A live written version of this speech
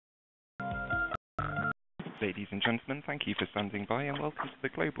Ladies and gentlemen, thank you for standing by and welcome to the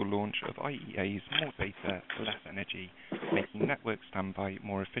global launch of IEA's More Data, Less Energy, making network standby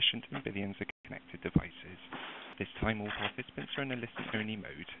more efficient in billions of connected devices. This time all participants are in a listen-only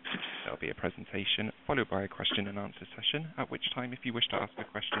mode. There will be a presentation followed by a question and answer session, at which time if you wish to ask a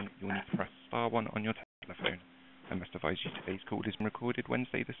question, you will need to press star 1 on your telephone. I must advise you today's call is recorded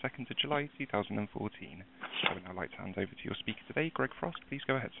Wednesday the 2nd of July 2014. I would now like to hand over to your speaker today, Greg Frost. Please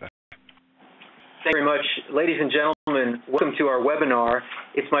go ahead, sir. Thank you very much. Ladies and gentlemen, welcome to our webinar.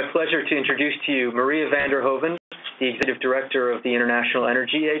 It's my pleasure to introduce to you Maria van der Hoeven, the Executive Director of the International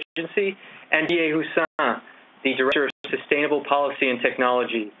Energy Agency, and Didier Houssin, the Director of Sustainable Policy and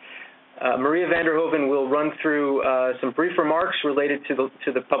Technology. Maria van der Hoeven will run through some brief remarks related to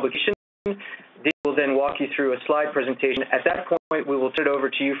the publication. Didier will then walk you through a slide presentation. At that point, we will turn it over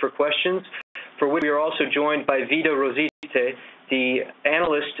to you for questions, for which we are also joined by Vito Rosite, the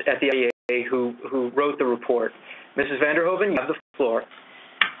analyst at the IEA, who wrote the report. Mrs. van der Hoeven, you have the floor.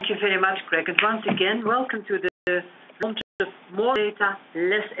 Thank you very much, Greg. And once again, welcome to the launch of More Data,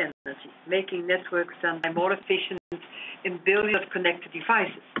 Less Energy, making networks more efficient in billions of connected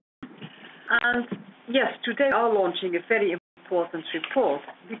devices. And yes, today we are launching a very important report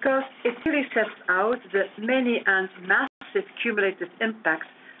because it really sets out the many and massive cumulative impacts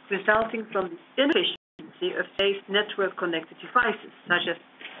resulting from the inefficiency of today's network-connected devices, such as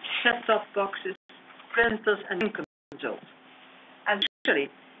set-top boxes, printers, and consoles. And actually,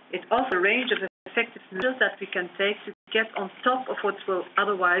 it offers a range of effective measures that we can take to get on top of what will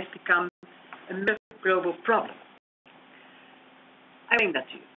otherwise become a global problem. I bring that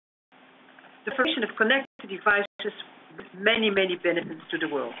to you. The provision of connected devices with many benefits to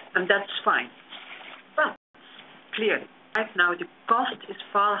the world, and that's fine. But clearly, right now, the cost is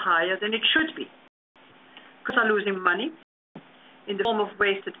far higher than it should be. Because are losing money in the form of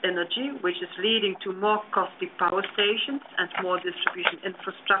wasted energy, which is leading to more costly power stations and more distribution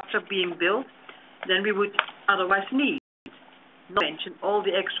infrastructure being built than we would otherwise need, not to mention all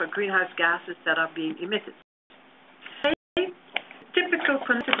the extra greenhouse gases that are being emitted. A typical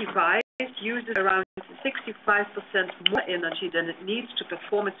connected device uses around 65% more energy than it needs to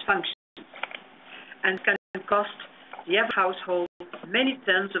perform its functions and can cost the average household many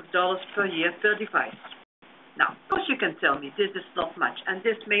tens of dollars per year per device. Now, of course you can tell me this is not much, and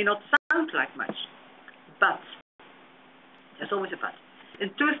this may not sound like much, but there's always a but. In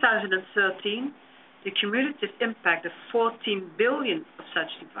 2013, the cumulative impact of 14 billion of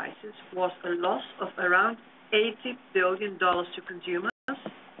such devices was a loss of around $80 billion to consumers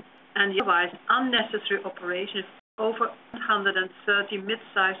and the otherwise unnecessary operation of over 130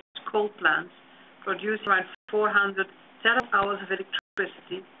 mid-sized coal plants producing around 400 terawatt-hours of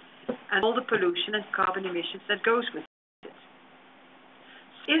electricity and all the pollution and carbon emissions that goes with it.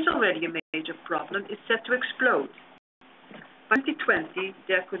 Is already a major problem is set to explode. By 2020,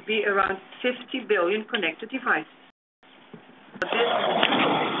 there could be around 50 billion connected devices. But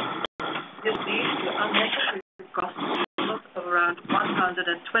this leads to unnecessary costs of around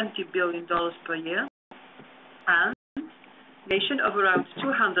 $120 billion per year and a nation of around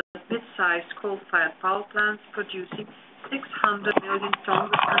 200 mid-sized coal-fired power plants producing 600 million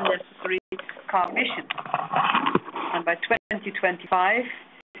tons of unnecessary carbon emissions. And by 2025,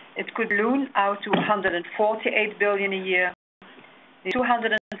 it could balloon out to 148 billion a year,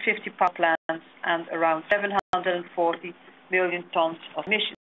 250 power plants, and around 740 million tons of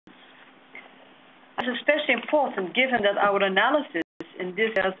emissions. It's especially important given that our analysis in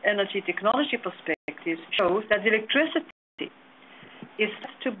this energy technology perspective shows that electricity is set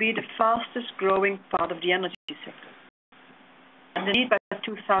to be the fastest growing part of the energy sector. And indeed, by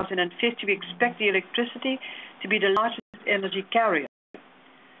 2050, we expect the electricity to be the largest energy carrier.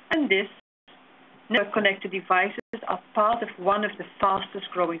 And this, network-connected devices are part of one of the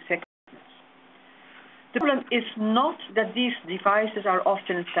fastest growing segments. The problem is not that these devices are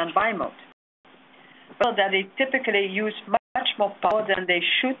often in standby mode, but that they typically use much more power than they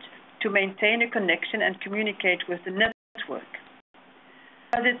should to maintain a connection and communicate with the network.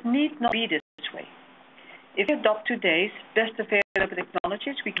 But it need not be this way. If we adopt today's best available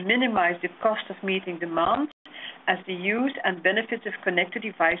technologies, we can minimize the cost of meeting demand as the use and benefits of connected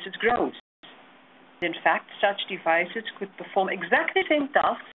devices grows. In fact, such devices could perform exactly the same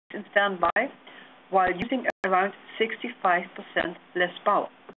tasks in standby while using around 65% less power.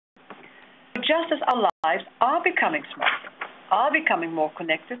 Just as our lives are becoming smarter, are becoming more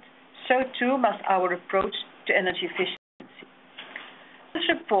connected, so too must our approach to energy efficiency. This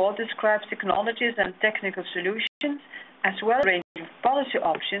report describes technologies and technical solutions as well as a range of policy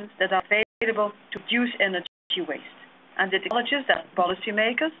options that are available to reduce energy waste and the technologies that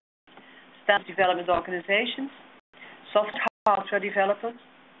policymakers, standards development organizations, software hardware developers,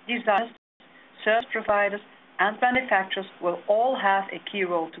 designers, service providers, and manufacturers will all have a key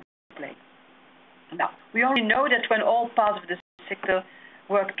role to play. Now, we already know that when all parts of the sector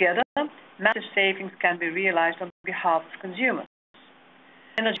work together, massive savings can be realized on behalf of consumers.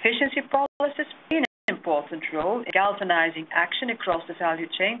 Energy efficiency policies play an important role in galvanizing action across the value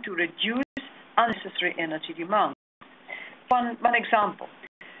chain to reduce unnecessary energy demand. One example,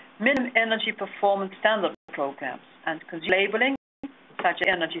 minimum energy performance standard programs and consumer labeling, such as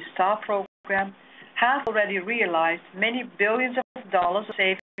Energy Star program, have already realized many billions of dollars of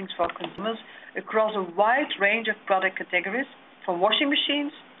savings for consumers across a wide range of product categories, from washing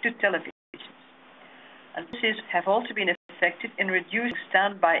machines to televisions. And this have also been effective in reducing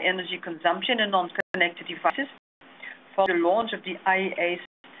standby energy consumption in non-connected devices for the launch of the IEA's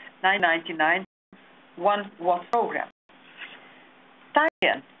 999 1-watt program.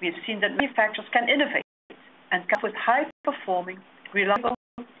 Again, we have seen that manufacturers can innovate and come up with high-performing, reliable,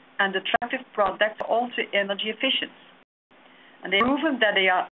 and attractive products also energy efficient. And they've proven that they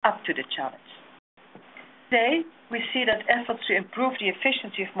are up to the challenge. Today, we see that efforts to improve the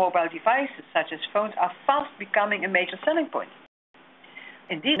efficiency of mobile devices, such as phones, are fast becoming a major selling point.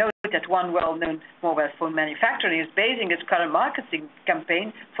 Indeed, note that one well-known mobile phone manufacturer is basing its current marketing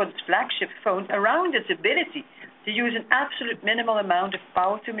campaign for its flagship phone around its ability to use an absolute minimal amount of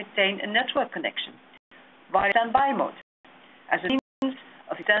power to maintain a network connection via standby mode as a means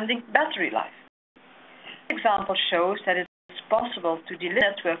of extending battery life. This example shows that it's possible to deliver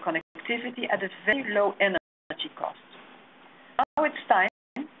network connectivity at a very low energy cost. Now it's time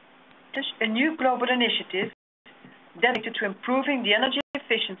to establish a new global initiative dedicated to improving the energy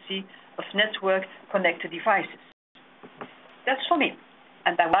efficiency of network connected devices. That's for me,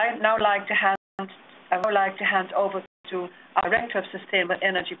 and I would now like to hand over to our Director of Sustainable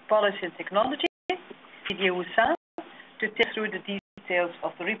Energy Policy and Technology, Didier Houssin, to take through the details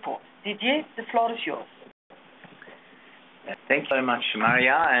of the report. Didier, the floor is yours. Thank you very much,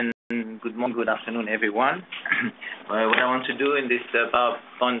 Maria, and good morning, good afternoon, everyone. What I want to do in this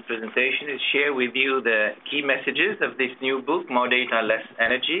PowerPoint presentation is share with you the key messages of this new book, More Data, Less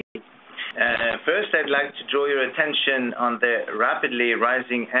Energy. First, I'd like to draw your attention on the rapidly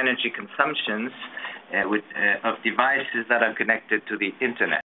rising energy consumptions of devices that are connected to the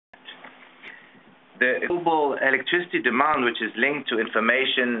Internet. The global electricity demand, which is linked to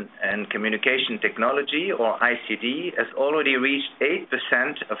information and communication technology, or ICT, has already reached 8%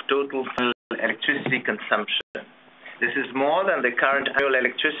 of total electricity consumption. This is more than the current annual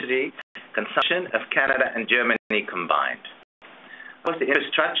electricity consumption of Canada and Germany combined. Of course, the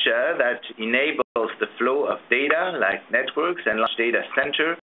infrastructure that enables the flow of data, like networks and large data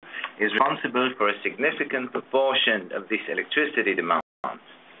centers, is responsible for a significant proportion of this electricity demand.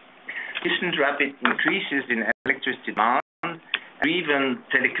 Recent rapid increases in electricity demand have driven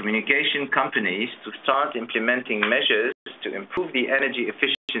telecommunication companies to start implementing measures to improve the energy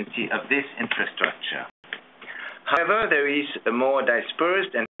efficiency of this infrastructure. However, there is a more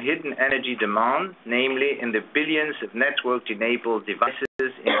dispersed and hidden energy demand, namely in the billions of network-enabled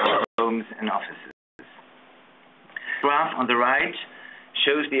devices in our homes and offices. The graph on the right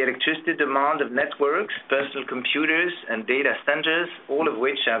shows the electricity demand of networks, personal computers, and data centers, all of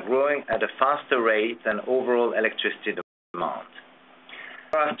which are growing at a faster rate than overall electricity demand.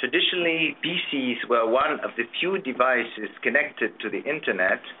 Whereas traditionally, PCs were one of the few devices connected to the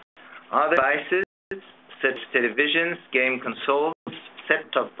Internet, other devices such as televisions, game consoles,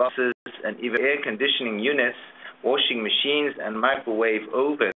 set-top boxes, and even air conditioning units, washing machines, and microwave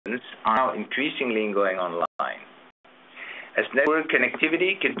ovens are now increasingly going online. As network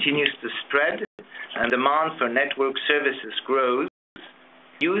connectivity continues to spread and demand for network services grows,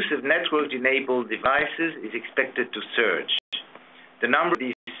 use of network-enabled devices is expected to surge. The number of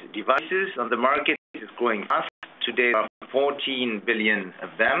these devices on the market is growing fast. Today, there are 14 billion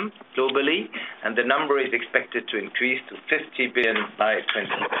of them globally, and the number is expected to increase to 50 billion by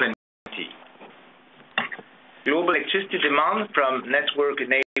 2020. Global electricity demand from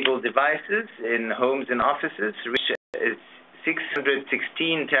network-enabled devices in homes and offices reached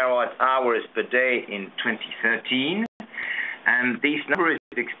 616 terawatt hours per day in 2013, and this number is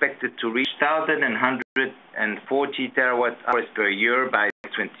expected to reach 1,140 terawatt hours per year by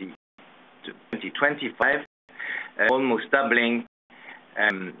 2025, almost doubling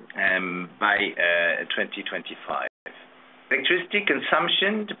by 2025. Electricity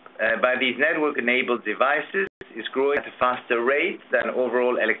consumption by these network-enabled devices is growing at a faster rate than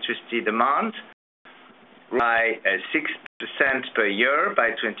overall electricity demand, by 6% per year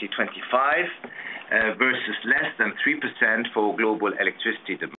by 2025 versus less than 3% for global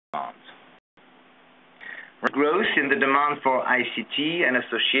electricity demand. Growth in the demand for ICT and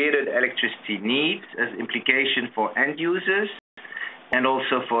associated electricity needs as implication for end users and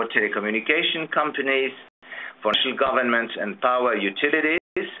also for telecommunication companies, for national governments and power utilities,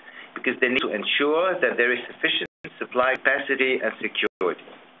 because they need to ensure that there is sufficient supply capacity and security.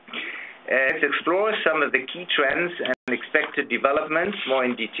 Let's explore some of the key trends and expected developments more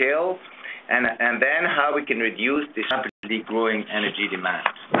in detail, and then how we can reduce this rapidly growing energy demand.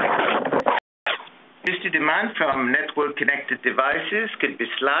 Electricity demand from network-connected devices could be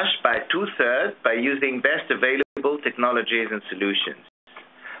slashed by 2/3 by using best available technologies and solutions.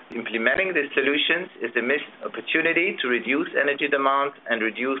 Implementing these solutions is a missed opportunity to reduce energy demand and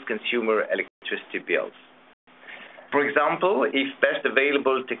reduce consumer electricity bills. For example, if best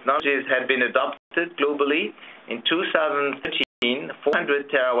available technologies had been adopted globally, in 2013, 400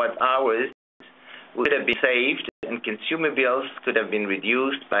 terawatt hours would have been saved and consumer bills could have been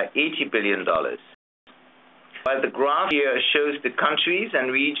reduced by $80 billion. While the graph here shows the countries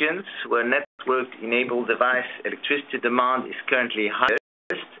and regions where network-enabled device electricity demand is currently highest,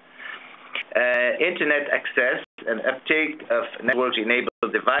 Internet access and uptake of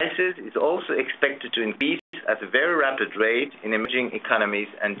network-enabled devices is also expected to increase at a very rapid rate in emerging economies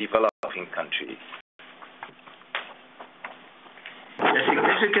and developing countries. A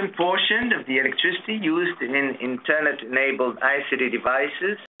significant portion of the electricity used in Internet-enabled ICT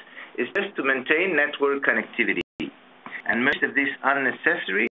devices is just to maintain network connectivity, and most of this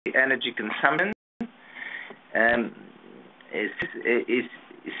unnecessary energy consumption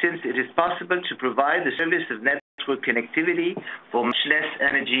since it is possible to provide the service of network connectivity for much less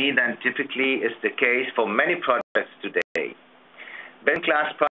energy than typically is the case for many products today.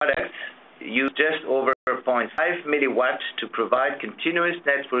 Best-in-class products use just over 0.5 milliwatts to provide continuous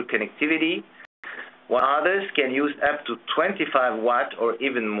network connectivity, while others can use up to 25 watt or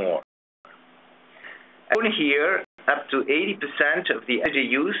even more. Shown here, up to 80% of the energy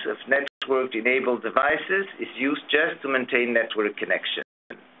use of network-enabled devices is used just to maintain network connection.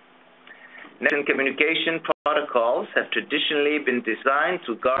 Net and communication protocols have traditionally been designed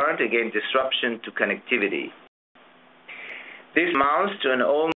to guard against disruption to connectivity. This amounts to an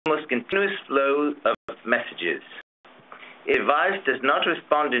almost continuous flow of messages. If a device does not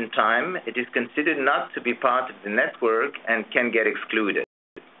respond in time, it is considered not to be part of the network and can get excluded.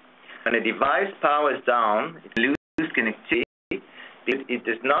 When a device powers down, it loses connectivity because it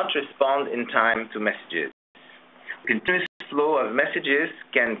does not respond in time to messages. Continuous flow of messages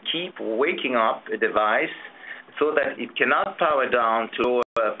can keep waking up a device so that it cannot power down to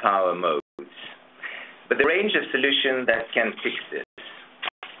lower power modes. But there is a range of solutions that can fix this.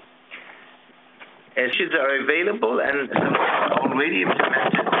 Solutions are available and some are already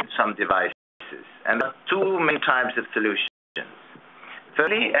implemented in some devices. And there are two main types of solutions.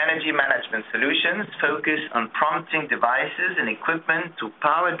 Firstly, energy management solutions focus on prompting devices and equipment to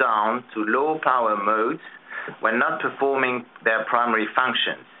power down to low power modes when not performing their primary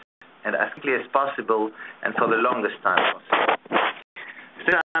functions, and as quickly as possible and for the longest time possible.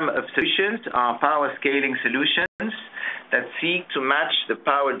 Some of solutions are power scaling solutions that seek to match the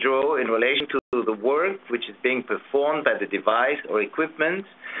power draw in relation to the work which is being performed by the device or equipment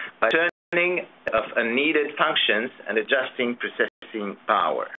by turning off unneeded functions and adjusting processing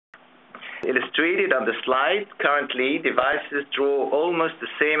power. Illustrated on the slide, currently devices draw almost the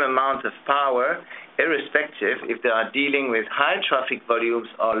same amount of power irrespective if they are dealing with high traffic volumes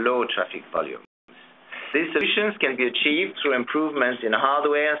or low traffic volumes. These solutions can be achieved through improvements in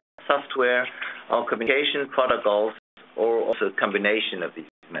hardware, software, or communication protocols, or also a combination of these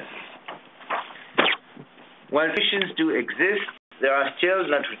methods. While solutions do exist, they are still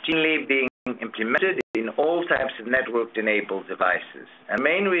not routinely being implemented in all types of network-enabled devices. And the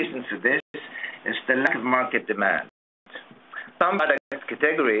main reason for this is the lack of market demand. Some product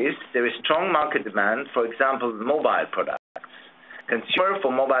categories, there is strong market demand, for example, mobile products. Consumer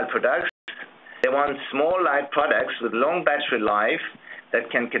for mobile products, they want small light products with long battery life that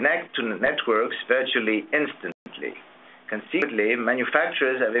can connect to networks virtually instantly. Consequently,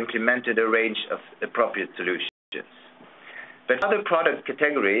 manufacturers have implemented a range of appropriate solutions. But other product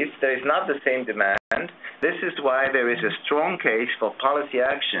categories, there is not the same demand. This is why there is a strong case for policy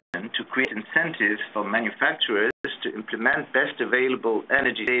action to create incentives for manufacturers to implement best available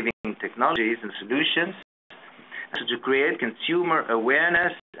energy-saving technologies and solutions, and to create consumer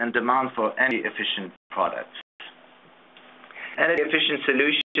awareness and demand for energy-efficient products. Energy-efficient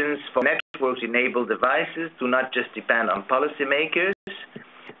solutions for network-enabled devices do not just depend on policymakers.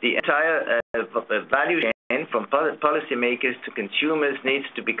 The entire value chain from policymakers to consumers needs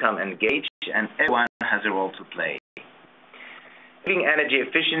to become engaged, and everyone has a role to play. Improving energy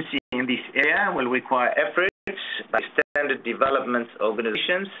efficiency in this area will require effort by standard development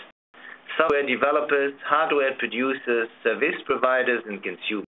organizations, software developers, hardware producers, service providers, and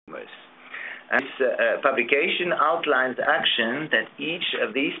consumers. And this publication outlines action that each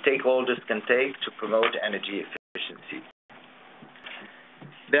of these stakeholders can take to promote energy efficiency.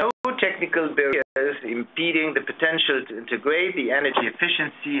 There are no technical barriers impeding the potential to integrate the energy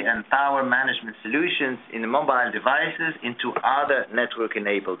efficiency and power management solutions in mobile devices into other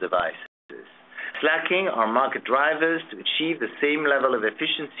network-enabled devices. Lacking are market drivers to achieve the same level of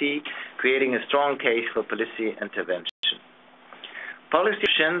efficiency, creating a strong case for policy intervention. Policy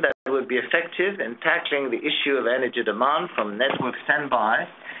action that would be effective in tackling the issue of energy demand from network standby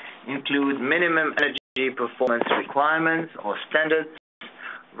include minimum energy performance requirements or standards,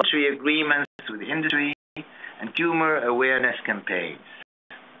 voluntary agreements with industry, and consumer awareness campaigns.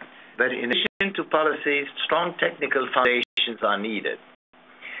 But in addition to policies, strong technical foundations are needed.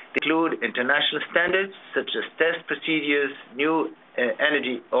 They include international standards such as test procedures, new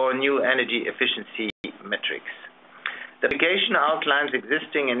energy efficiency metrics. The publication outlines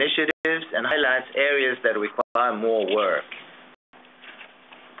existing initiatives and highlights areas that require more work.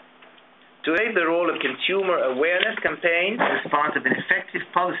 To aid the role of consumer awareness campaigns as part of an effective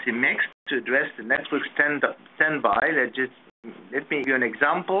policy mix to address the network standby, let me give you an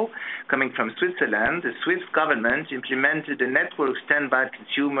example. Coming from Switzerland, the Swiss government implemented a network standby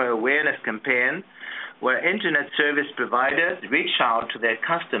consumer awareness campaign where internet service providers reach out to their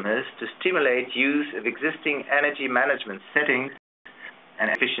customers to stimulate use of existing energy management settings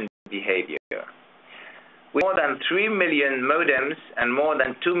and efficient behavior. With more than 3 million modems and more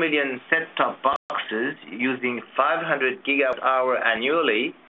than 2 million set-top boxes using 500 gigawatt-hour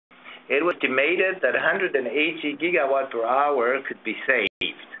annually, it was estimated that 180 gigawatt per hour could be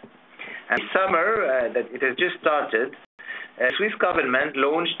saved. And this summer, that it has just started, the Swiss government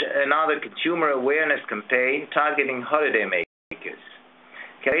launched another consumer awareness campaign targeting holiday makers.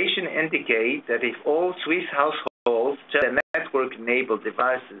 Calculation indicates that if all Swiss households turn their network-enabled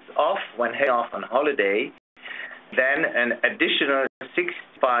devices off when heading off on holiday, then an additional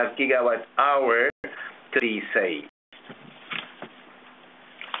 65 gigawatt-hour could be saved.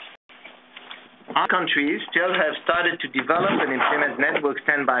 Other countries still have started to develop and implement network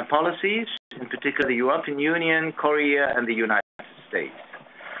standby policies, in particular the European Union, Korea, and the United States.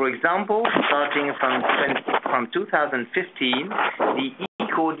 For example, starting from 2015, the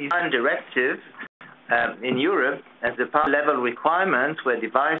Eco-Design Directive in Europe has the power level requirement where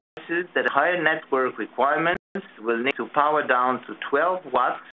devices that have higher network requirements will need to power down to 12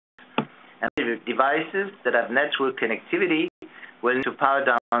 watts, and devices that have network connectivity will need to power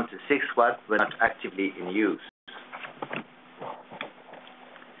down to 6 watts when not actively in use.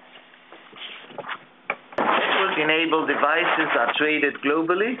 Network-enabled devices are traded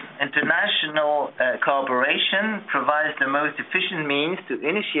globally. International cooperation provides the most efficient means to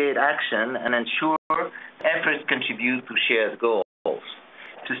initiate action and ensure efforts contribute to shared goals.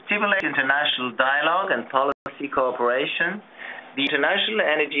 To stimulate international dialogue and policy cooperation, the International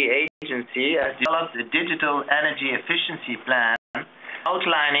Energy Agency has developed a digital energy efficiency plan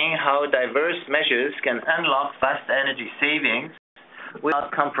outlining how diverse measures can unlock vast energy savings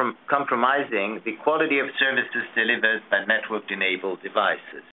without compromising the quality of services delivered by network-enabled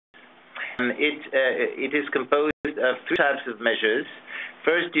devices. It is composed of 3 types of measures.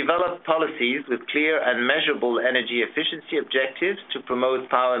 First, develop policies with clear and measurable energy efficiency objectives to promote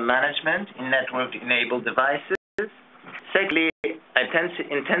power management in network-enabled devices. Secondly,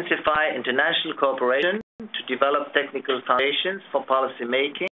 intensify international cooperation to develop technical foundations for policy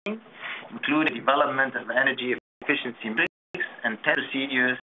making, including development of energy efficiency metrics and test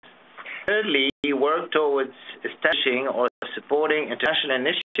procedures. Thirdly, work towards establishing or supporting international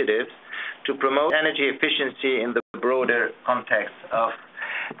initiatives to promote energy efficiency in the broader context of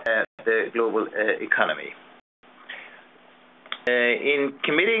the global economy. In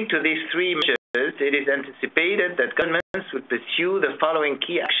committing to these 3 measures, it is anticipated that governments would pursue the following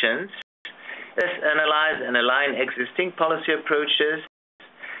key actions: analyze and align existing policy approaches,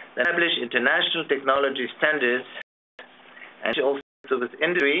 establish international technology standards, and also with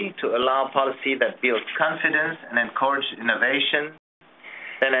industry to allow policy that builds confidence and encourage innovation,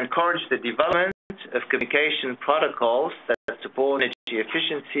 then encourage the development of communication protocols that support energy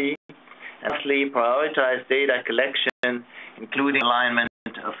efficiency, and lastly, prioritize data collection, including alignment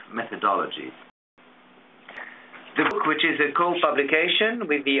of methodologies. The book, which is a co-publication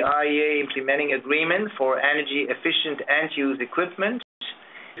with the IEA Implementing Agreement for Energy Efficient End-Use Equipment,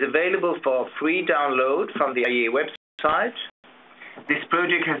 is available for free download from the IEA website. This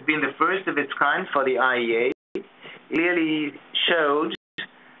project has been the first of its kind for the IEA. It clearly showed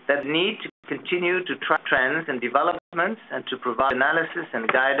that the need to continue to track trends and developments and to provide analysis and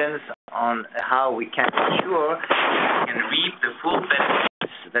guidance on how we can ensure and reap the full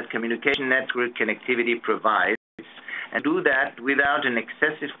benefits that communication network connectivity provides, and do that without an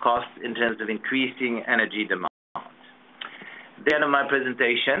excessive cost in terms of increasing energy demand. The end of my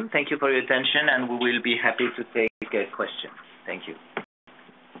presentation. Thank you for your attention, and we will be happy to take questions. Thank you.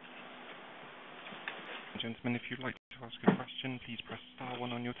 Gentlemen, if you'd like to ask a question, please press star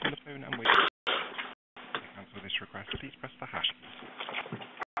 1 on your telephone and wait. To cancel this request, please press the hash key.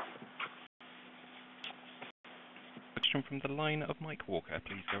 Question from the line of Mike Walker.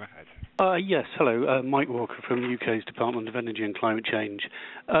 Please go ahead. Yes, hello. Mike Walker from the UK's Department of Energy and Climate Change.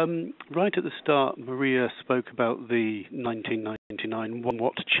 Right at the start, Maria spoke about the 1999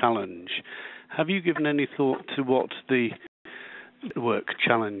 1-watt challenge. Have you given any thought to what the work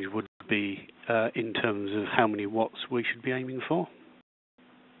challenge would be in terms of how many watts we should be aiming for?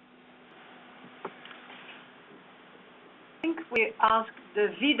 I think we asked the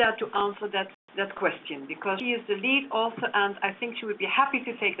Vida to answer that question, because she is the lead author, and I think she would be happy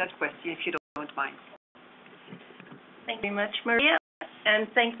to take that question if you don't mind. Thank you very much, Maria, and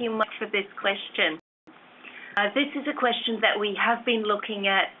thank you much for this question. This is a question that we have been looking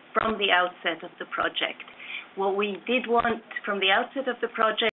at from the outset of the project. What we did want from the outset of the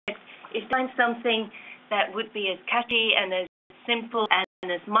project is find something that would be as catchy and as simple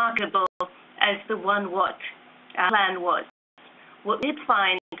and as marketable as the 1-watt plan was. What we did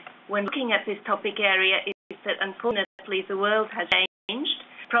find when looking at this topic area is that unfortunately the world has changed.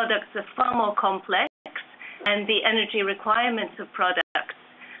 Products are far more complex, and the energy requirements of products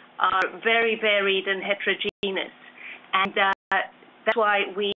are very varied and heterogeneous. And that's why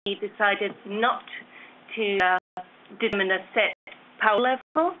we decided not to determine a set power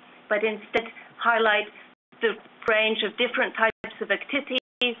level, but instead highlight the range of different types of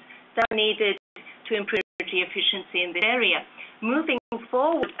activities that are needed to improve energy efficiency in this area. Moving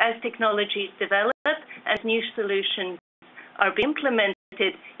forward, as technologies develop, as new solutions are being implemented,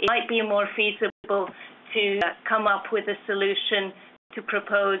 it might be more feasible to come up with a solution to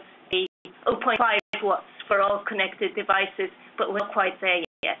propose a 0.5 watts for all connected devices, but we're not quite there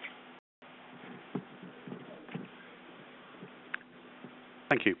yet.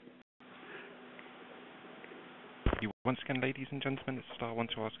 Thank you. Once again, ladies and gentlemen, it's star 1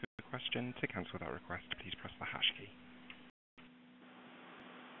 to ask a question. To cancel that request, please press the hash key.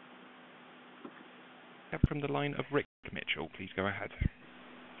 From the line of Rick Mitchell, please go ahead.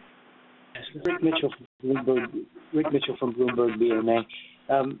 Yes, Rick Mitchell from Bloomberg BMA.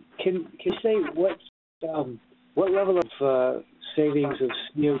 Can you say what level of savings of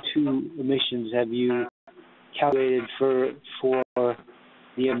CO2 emissions have you calculated for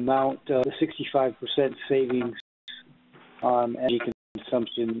the amount, the 65% savings on energy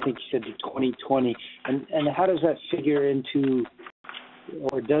consumption? I think you said to 2020, and how does that figure into,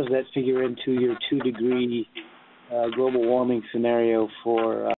 or does that figure into your 2-degree global warming scenario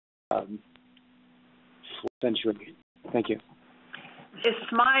for century? Thank you. She's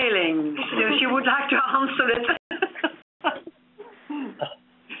smiling. She would like to answer it.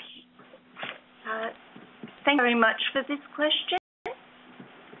 Thank you very much for this question.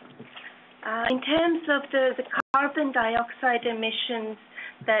 In terms of the carbon dioxide emissions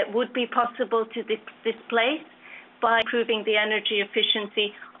that would be possible to displace by improving the energy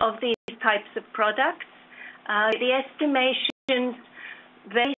efficiency of these types of products, the estimations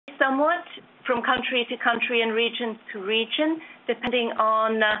vary somewhat from country to country and region to region, depending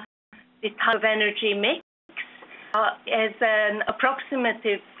on the type of energy mix. As an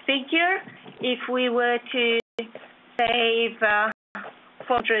approximative figure, if we were to save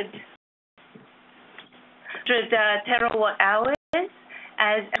 400 terawatt hours,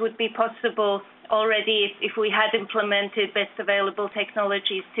 as would be possible already if we had implemented best available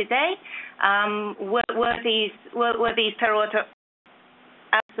technologies today, were these terawatt hours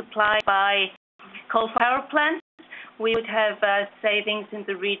supplied by coal power plants, we would have savings in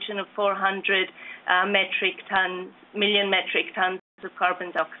the region of 400 million metric tons of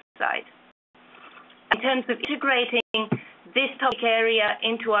carbon dioxide. In terms of integrating this topic area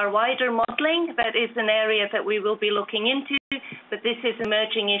into our wider modeling, that is an area that we will be looking into, but this is an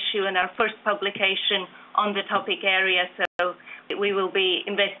emerging issue in our first publication on the topic area, so we will be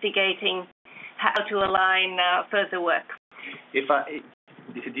investigating how to align further work. If I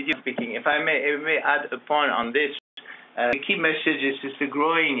may add a point on this, the key message is the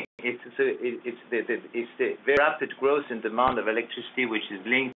growing, it's the very rapid growth in demand of electricity, which is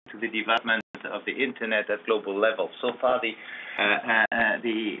linked to the development of the internet at global level. So far, the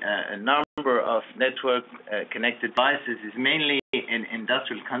number of network connected devices is mainly in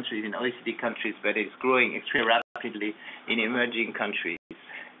industrial countries, in OECD countries, but it's growing extremely rapidly in emerging countries.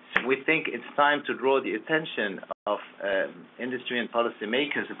 So we think it's time to draw the attention of industry and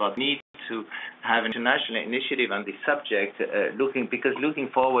policymakers about the need to have an international initiative on this subject, because looking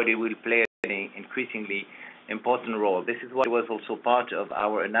forward, it will play an increasingly important role. This is what was also part of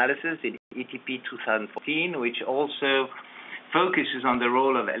our analysis in ETP 2014, which also focuses on the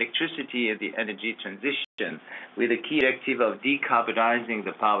role of electricity in the energy transition, with a key objective of decarbonizing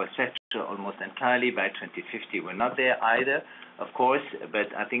the power sector almost entirely by 2050. We're not there either, of course, but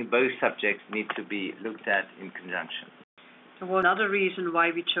I think both subjects need to be looked at in conjunction. So one other reason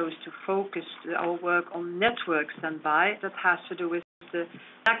why we chose to focus our work on network standby, that has to do with the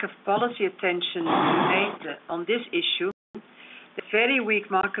lack of policy attention made on this issue, the very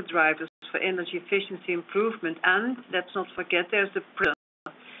weak market drivers for energy efficiency improvement, and let's not forget there's the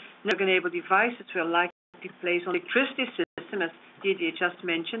network-enabled devices will likely place on the electricity system, as Didier just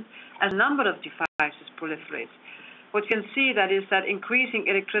mentioned, as a number of devices proliferate. What you can see that is that increasing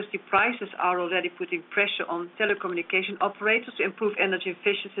electricity prices are already putting pressure on telecommunication operators to improve energy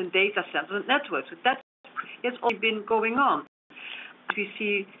efficiency in data centers and networks. So that has already been going on. We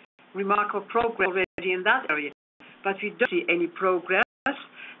see remarkable progress already in that area, but we don't see any progress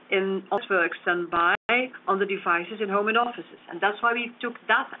in network standby on the devices in home and offices, and that's why we took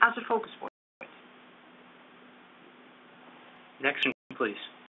that as a focus point. Next one, please.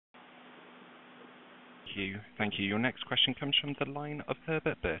 Thank you. Your next question comes from the line of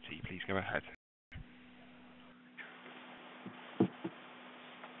Herbert Bertie. Please go ahead.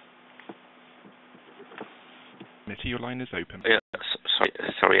 Bertie, your line is open. Yeah,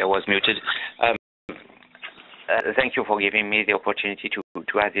 sorry, I was muted. Thank you for giving me the opportunity to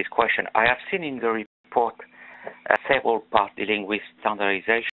ask this question. I have seen in the report several parts dealing with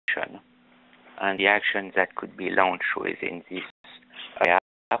standardization and the actions that could be launched within this area.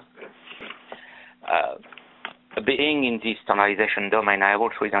 Being in this standardization domain, I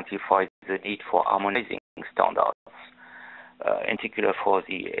also identified the need for harmonizing standards, in particular for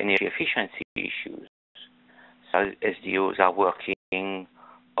the energy efficiency issues. So SDOs are working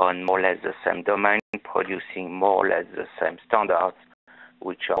on more or less the same domain, producing more or less the same standards,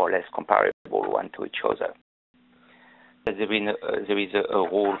 which are more or less comparable one to each other. There is a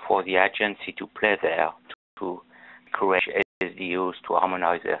role for the agency to play there to encourage SDOs to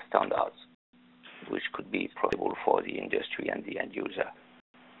harmonize their standards, which could be profitable for the industry and the end user.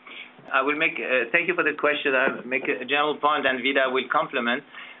 I will make. Thank you for the question. I'll make a general point, and Vida will complement.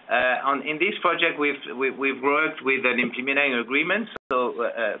 In this project, we've worked with an implementing agreement, so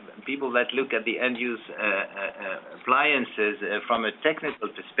people that look at the end-use appliances from a technical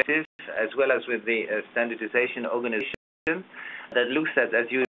perspective, as well as with the standardization organization that looks at, as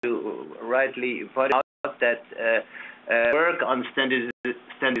you rightly pointed out, that work on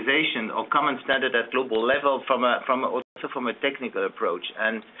standardization or common standard at global level from a technical approach.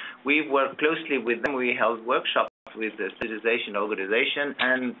 And we work closely with them. We held workshops with the standardization organization,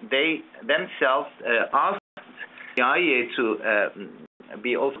 and they themselves asked the IEA to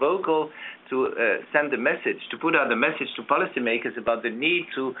be also vocal, to send the message, to put out the message to policymakers about the need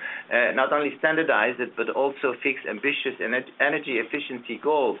to not only standardize it, but also fix ambitious energy efficiency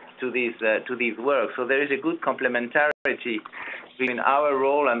goals to these works. So there is a good complementarity between our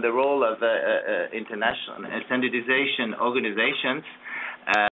role and the role of international standardization organizations,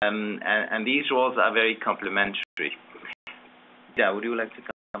 and these roles are very complementary. Yeah, would you like to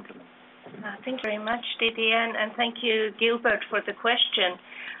complement? Thank you very much, Didier, and thank you, Gilbert, for the question.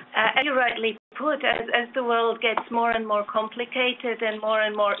 As you rightly put, as the world gets more and more complicated and more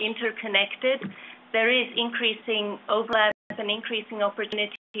interconnected, there is increasing overlap and increasing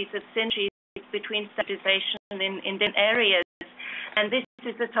opportunities of synergies between standardization in different areas. And this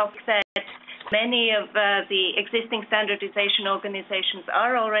is a topic that many of the existing standardization organizations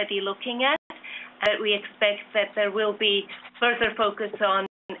are already looking at. We expect that there will be further focus on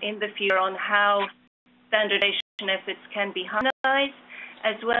in the future on how standardization efforts can be harmonized,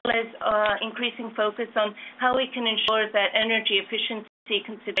 as well as increasing focus on how we can ensure that energy efficiency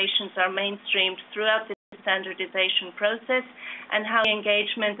considerations are mainstreamed throughout the standardization process, and how the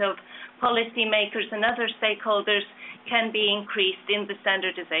engagement of policymakers and other stakeholders can be increased in the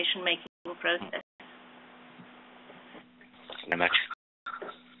standardization making process. Thank you very much.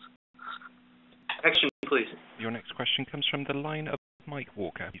 Action, please. Your next question comes from the line of Mike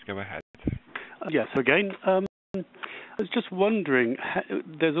Walker. Please go ahead. Yes, again. I was just wondering,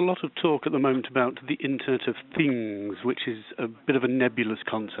 there's a lot of talk at the moment about the Internet of Things, which is a bit of a nebulous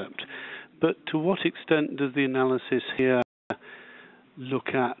concept. But to what extent does the analysis here look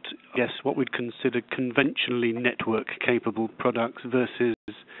at, yes, what we'd consider conventionally network-capable products versus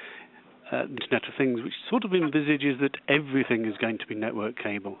Internet of Things, which sort of envisages that everything is going to be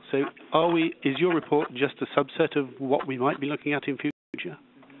network-capable. So is your report just a subset of what we might be looking at in future?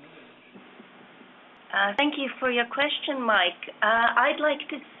 Thank you for your question, Mike. I'd like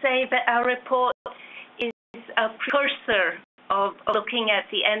to say that our report is a precursor of looking at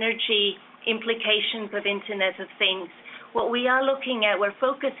the energy implications of Internet of Things. What we are looking at, we're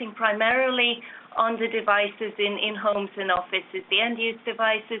focusing primarily on the devices in homes and offices, the end-use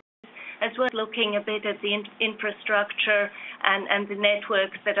devices, as well as looking a bit at the infrastructure and the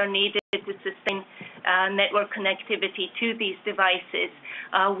networks that are needed to sustain network connectivity to these devices.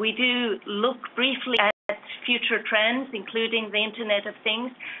 We do look briefly at future trends, including the Internet of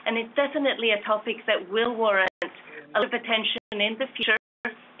Things, and it's definitely a topic that will warrant a lot of attention in the future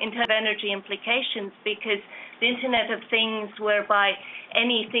in terms of energy implications, because the Internet of Things, whereby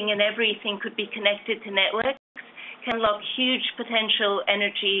anything and everything could be connected to networks, can unlock huge potential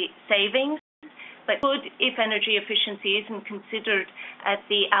energy savings, but could, if energy efficiency isn't considered at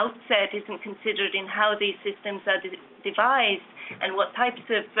the outset, isn't considered in how these systems are devised and what types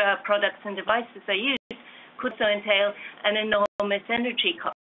of products and devices are used, could so entail an enormous energy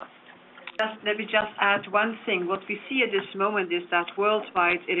cost. Let me just add one thing. What we see at this moment is that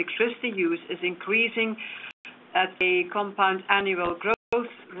worldwide electricity use is increasing at a compound annual growth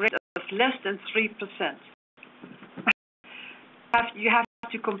rate of less than 3%. You have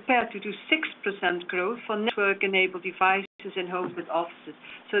to compare to 6% growth for network-enabled devices in homes and offices.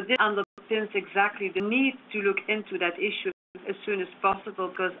 So this underpins exactly the need to look into that issue as soon as possible,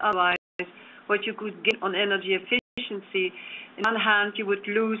 because otherwise what you could get on energy efficiency, on one hand you would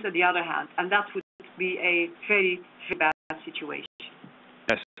lose on the other hand, and that would be a very, very bad situation.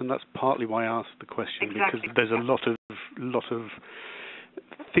 Yes, and that's partly why I asked the question, exactly. Because there's a lot of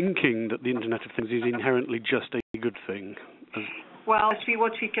thinking that the Internet of Things is inherently just a good thing. Well,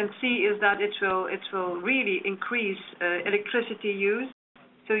 what we can see is that it will really increase electricity use.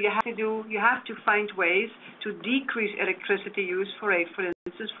 So you have to find ways to decrease electricity use for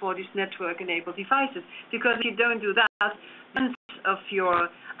instance, for these network-enabled devices. Because if you don't do that, sense of your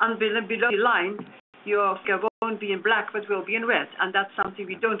below the line, your figure won't be in black, but will be in red, and that's something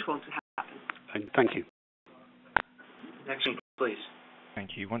we don't want to happen. Thank you. Next one, please.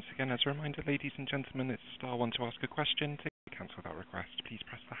 Thank you. Once again, as a reminder, ladies and gentlemen, it's *1 to ask a question. To cancel that request, please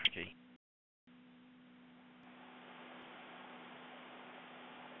press the # key.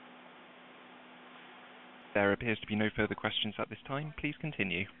 There appears to be no further questions at this time. Please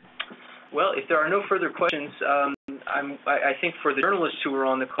continue. Well, if there are no further questions, I think for the journalists who were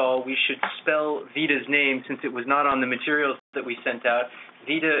on the call, we should spell Vida's name, since it was not on the materials that we sent out.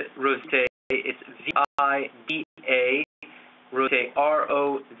 Vida Rozite, it's V-I-D-A, Rozite,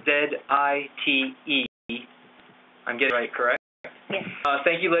 R-O-Z-I-T-E. I'm getting it right, correct? Yes.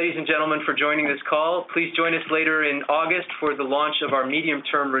 Thank you, ladies and gentlemen, for joining this call. Please join us later in August for the launch of our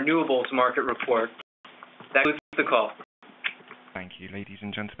medium-term renewables market report. That concludes the call. Thank you, ladies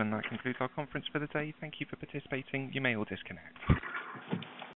and gentlemen. That concludes our conference for the day. Thank you for participating. You may all disconnect.